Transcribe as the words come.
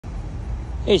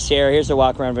Hey Sarah, here's a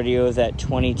walk around video of that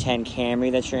 2010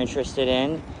 Camry that you're interested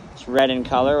in. It's red in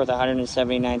color with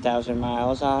 179,000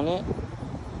 miles on it.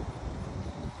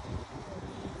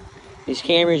 These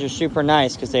Camrys are super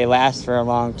nice because they last for a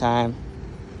long time.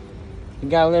 You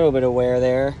got a little bit of wear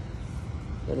there,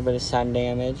 a little bit of sun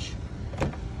damage.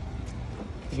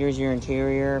 Here's your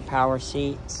interior, power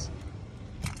seats.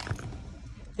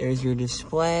 There's your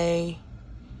display,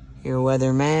 your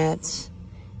weather mats,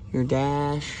 your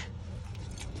dash.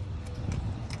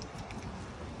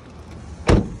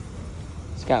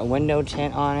 It's got window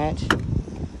tint on it. Here's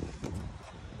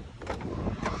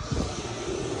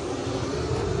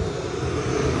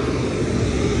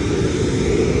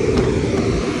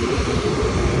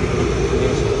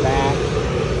the back.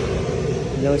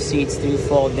 Those seats do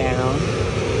fold down.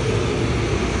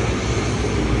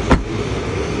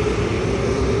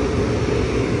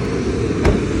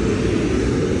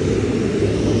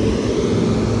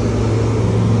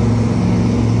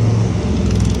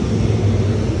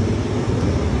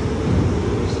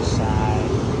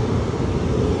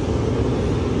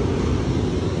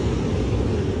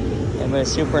 But a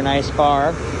super nice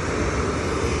car.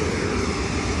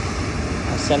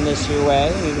 I'll send this your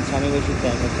way and you can tell me what you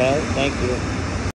think, okay? Thank you.